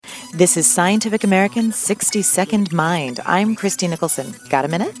This is Scientific American's 60-Second Mind. I'm Christie Nicholson. Got a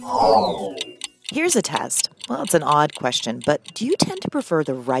minute? Here's a test. Well, it's an odd question, but do you tend to prefer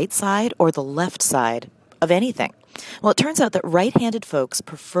the right side or the left side of anything? Well, it turns out that right-handed folks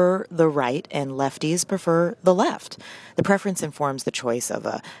prefer the right and lefties prefer the left. The preference informs the choice of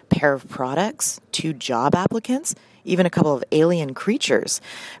a pair of products, 2 job applicants, even a couple of alien creatures.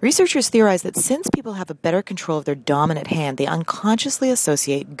 Researchers theorize that since people have a better control of their dominant hand, they unconsciously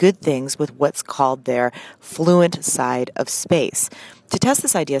associate good things with what's called their fluent side of space. To test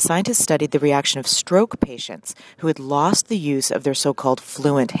this idea, scientists studied the reaction of stroke patients who had lost the use of their so-called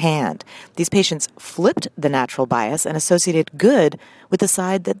fluent hand. These patients flipped the natural bias and associated good with the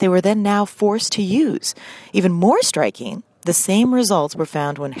side that they were then now forced to use. Even more striking, the same results were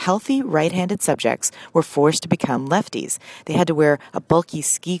found when healthy right-handed subjects were forced to become lefties. They had to wear a bulky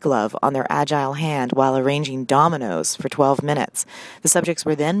ski glove on their agile hand while arranging dominoes for 12 minutes. The subjects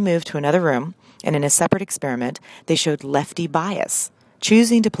were then moved to another room, and in a separate experiment, they showed lefty bias,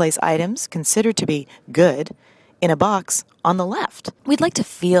 choosing to place items considered to be good in a box on the left. We'd like to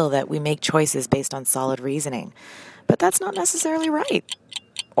feel that we make choices based on solid reasoning, but that's not necessarily right.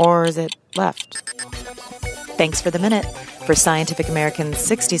 Or is it left? Thanks for the minute. For Scientific American's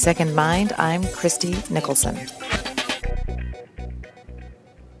 60-Second Mind, I'm Christie Nicholson.